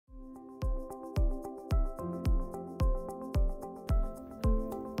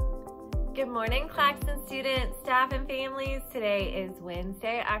Good morning, Claxton students, staff, and families. Today is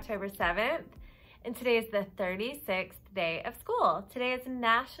Wednesday, October 7th, and today is the 36th day of school. Today is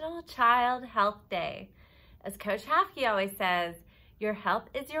National Child Health Day. As Coach Hafke always says, your health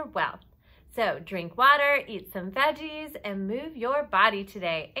is your wealth. So drink water, eat some veggies, and move your body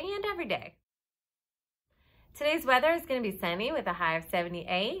today and every day. Today's weather is going to be sunny with a high of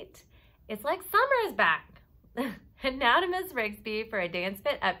 78. It's like summer is back. And now to Ms. Rigsby for a Dance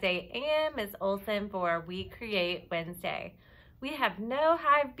Fit update and Ms. Olson for We Create Wednesday. We have no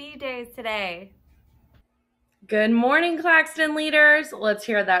Hive B days today. Good morning, Claxton leaders. Let's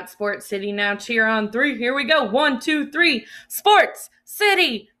hear that Sports City Now cheer on three. Here we go. 1, 2, 3. Sports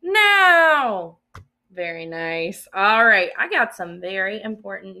City Now. Very nice. All right. I got some very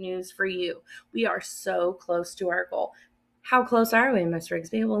important news for you. We are so close to our goal. How close are we, Miss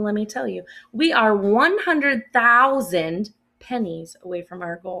Rigsby? Well, let me tell you. We are 100,000 pennies away from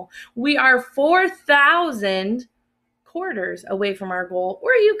our goal. We are 4,000 quarters away from our goal.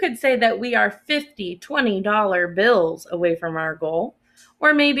 Or you could say that we are 50 $20 bills away from our goal.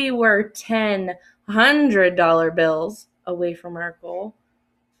 Or maybe we're 10 $100 bills away from our goal.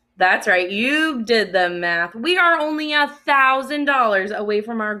 That's right. You did the math. We are only $1,000 away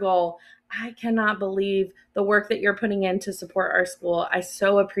from our goal. I cannot believe the work that you're putting in to support our school. I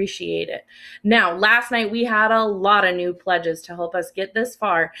so appreciate it. Now, last night we had a lot of new pledges to help us get this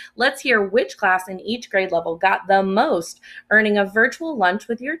far. Let's hear which class in each grade level got the most, earning a virtual lunch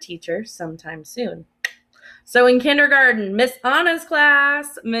with your teacher sometime soon. So in kindergarten, Miss Anna's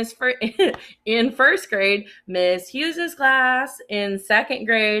class, in first grade, Miss Hughes's class, in second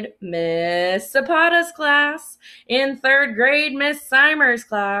grade, Miss Zapata's class, in third grade, Miss Simer's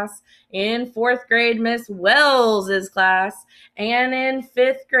class, in fourth grade, Miss Wells's class, and in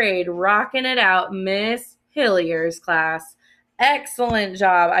fifth grade, rocking it out, Miss Hillier's class. Excellent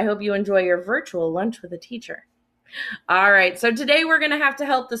job. I hope you enjoy your virtual lunch with a teacher. All right, so today we're going to have to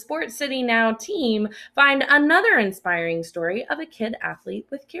help the Sports City Now team find another inspiring story of a kid athlete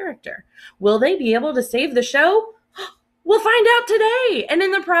with character. Will they be able to save the show? We'll find out today. And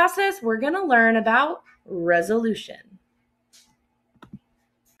in the process, we're going to learn about resolution.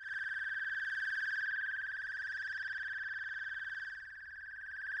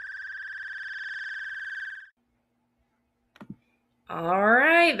 All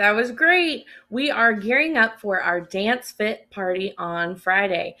right, that was great. We are gearing up for our Dance Fit party on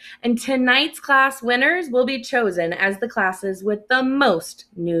Friday. And tonight's class winners will be chosen as the classes with the most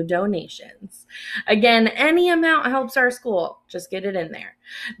new donations. Again, any amount helps our school. Just get it in there.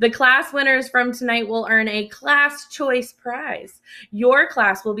 The class winners from tonight will earn a class choice prize. Your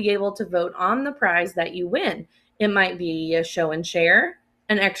class will be able to vote on the prize that you win. It might be a show and share,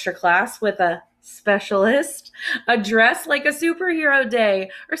 an extra class with a specialist, a dress like a superhero day,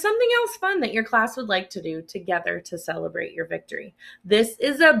 or something else fun that your class would like to do together to celebrate your victory. This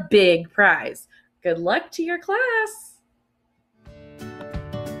is a big prize. Good luck to your class.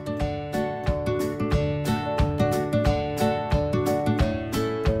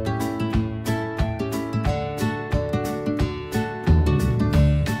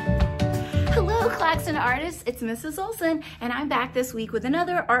 Claxton artists, it's Mrs. Olson, and I'm back this week with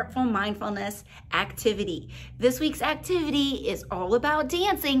another Artful Mindfulness activity. This week's activity is all about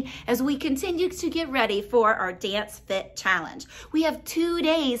dancing as we continue to get ready for our Dance Fit Challenge. We have 2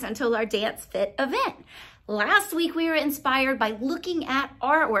 days until our Dance Fit event. Last week, we were inspired by looking at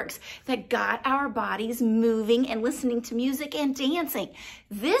artworks that got our bodies moving and listening to music and dancing.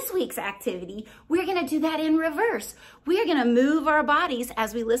 This week's activity, we're gonna do that in reverse. We're gonna move our bodies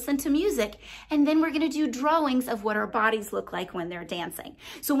as we listen to music, and then we're gonna do drawings of what our bodies look like when they're dancing.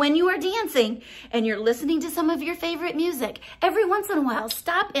 So when you are dancing and you're listening to some of your favorite music, every once in a while,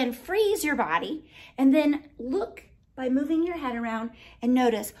 stop and freeze your body, and then look by moving your head around and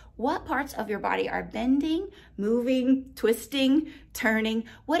notice what parts of your body are bending, moving, twisting, turning.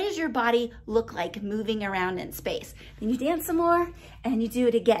 What does your body look like moving around in space? Then you dance some more and you do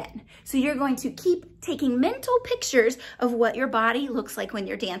it again. So you're going to keep taking mental pictures of what your body looks like when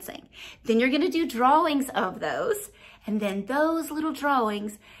you're dancing. Then you're going to do drawings of those, and then those little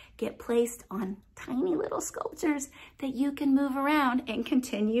drawings get placed on tiny little sculptures that you can move around and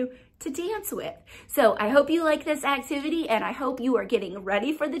continue to dance with. So I hope you like this activity, and I hope you are getting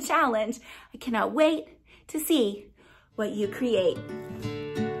ready for the challenge. I cannot wait to see what you create.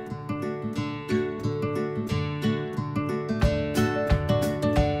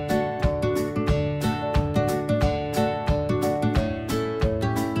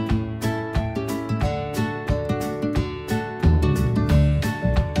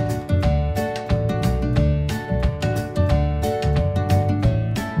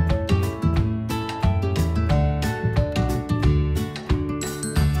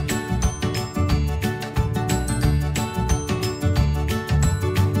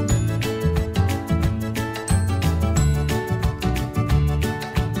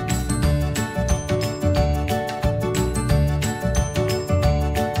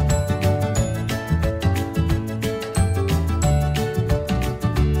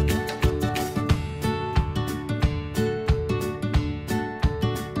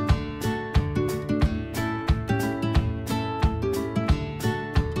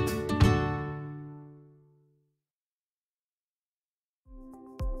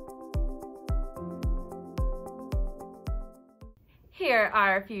 Here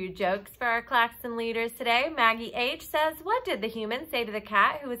are a few jokes for our Claxton leaders today. Maggie H. says, what did the human say to the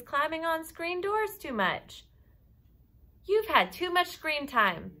cat who was climbing on screen doors too much? You've had too much screen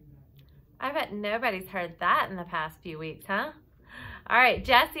time. I bet nobody's heard that in the past few weeks, huh? All right,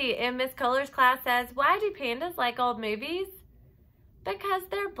 Jessie in Miss Kohler's class says, why do pandas like old movies? Because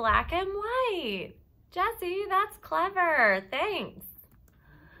they're black and white. Jessie, that's clever. Thanks.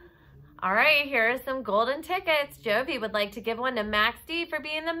 All right, here are some golden tickets. Jovi would like to give one to Max D for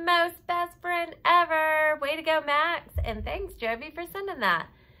being the most best friend ever. Way to go, Max. And thanks, Jovi, for sending that.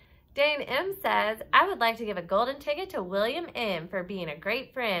 Dane M says, I would like to give a golden ticket to William M for being a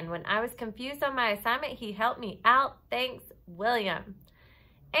great friend. When I was confused on my assignment, he helped me out. Thanks, William.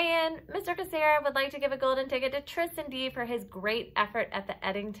 And Mr. Casera would like to give a golden ticket to Tristan D for his great effort at the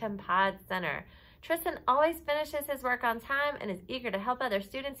Eddington Pod Center. Tristan always finishes his work on time and is eager to help other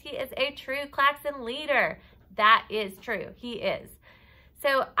students. He is a true Claxton leader. That is true. He is.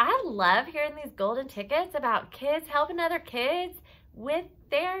 So I love hearing these golden tickets about kids helping other kids with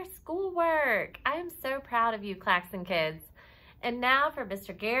their schoolwork. I am so proud of you, Claxton kids. And now for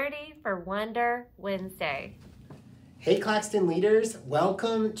Mr. Garrity for Wonder Wednesday. Hey Claxton leaders,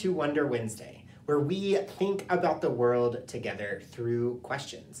 welcome to Wonder Wednesday, where we think about the world together through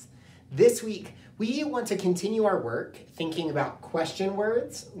questions. This week, we want to continue our work thinking about question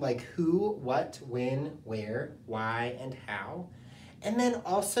words like who, what, when, where, why, and how, and then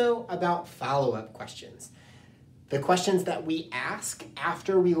also about follow-up questions. The questions that we ask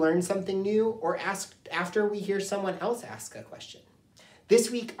after we learn something new or ask after we hear someone else ask a question.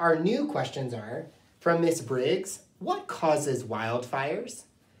 This week, our new questions are from Miss Briggs, what causes wildfires?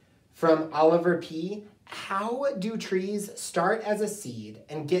 From Oliver P, how do trees start as a seed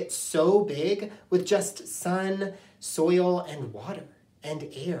and get so big with just sun, soil, and water and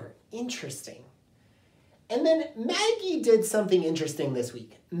air? Interesting. And then Maggie did something interesting this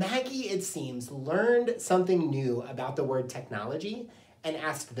week. Maggie, it seems, learned something new about the word technology and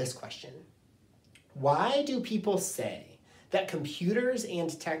asked this question. Why do people say that computers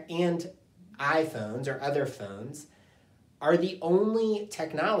and iPhones or other phones are the only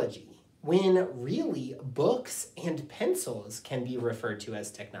technology when really books and pencils can be referred to as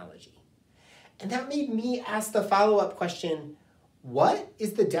technology? And that made me ask the follow-up question, what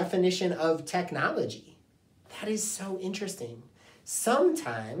is the definition of technology? That is so interesting.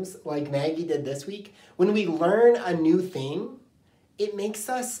 Sometimes, like Maggie did this week, when we learn a new thing, it makes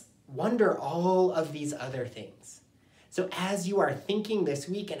us wonder all of these other things. So as you are thinking this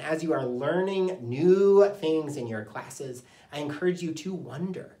week and as you are learning new things in your classes, I encourage you to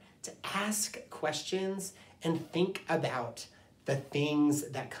wonder, to ask questions and think about the things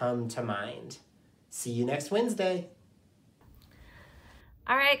that come to mind. See you next Wednesday.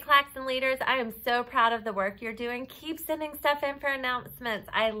 All right, Claxton leaders, I am so proud of the work you're doing. Keep sending stuff in for announcements.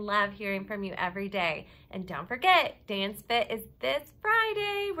 I love hearing from you every day. And don't forget, Dance Fit is this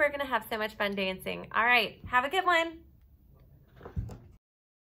Friday. We're going to have so much fun dancing. All right, have a good one.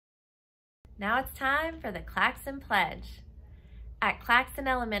 Now it's time for the Claxton Pledge. At Claxton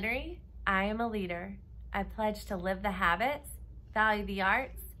Elementary, I am a leader. I pledge to live the habits, value the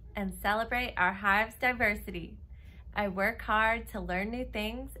arts, and celebrate our hive's diversity. I work hard to learn new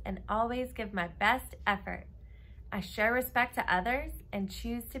things and always give my best effort. I show respect to others and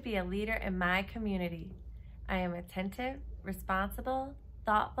choose to be a leader in my community. I am attentive, responsible,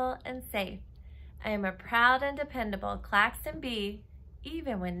 thoughtful, and safe. I am a proud and dependable Claxton Bee,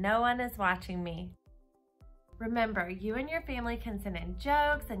 even when no one is watching me. Remember, you and your family can send in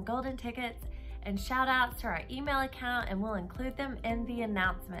jokes and golden tickets and shout outs to our email account, and we'll include them in the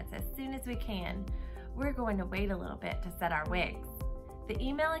announcements as soon as we can. We're going to wait a little bit to set our wigs. The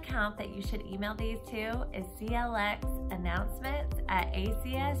email account that you should email these to is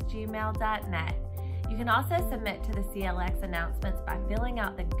clxannouncements@acsgmail.net. You can also submit to the CLX announcements by filling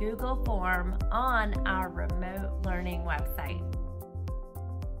out the Google form on our remote learning website.